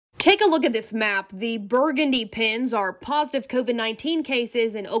Take a look at this map. The burgundy pins are positive COVID-19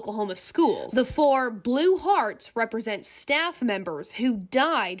 cases in Oklahoma schools. The 4 blue hearts represent staff members who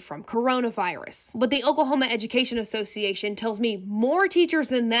died from coronavirus. But the Oklahoma Education Association tells me more teachers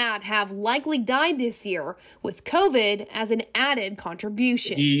than that have likely died this year, with COVID as an added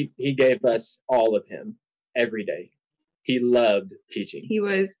contribution. He gave us all of him every day. He loved teaching. He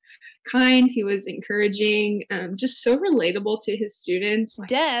was kind, he was encouraging, just so relatable to his students.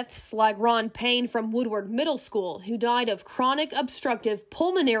 Deaths like Ron Payne from Woodward Middle School, who died of chronic obstructive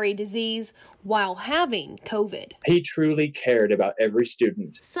pulmonary disease while having COVID. He truly cared about every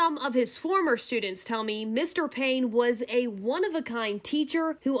student. Some of his former students tell me Mr. Payne was a one-of-a-kind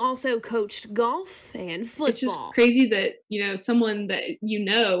teacher who also coached golf and football. It's just crazy that, someone that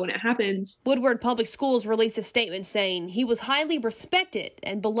when it happens. Woodward Public Schools released a statement saying he was highly respected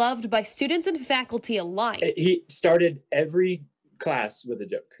and beloved by students and faculty alike. He started every class with a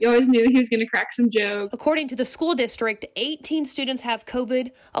joke. You always knew he was going to crack some jokes. According to the school district, 18 students have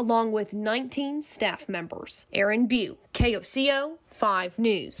COVID, along with 19 staff members. Erin Bew, KOCO 5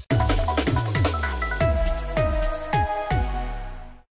 News.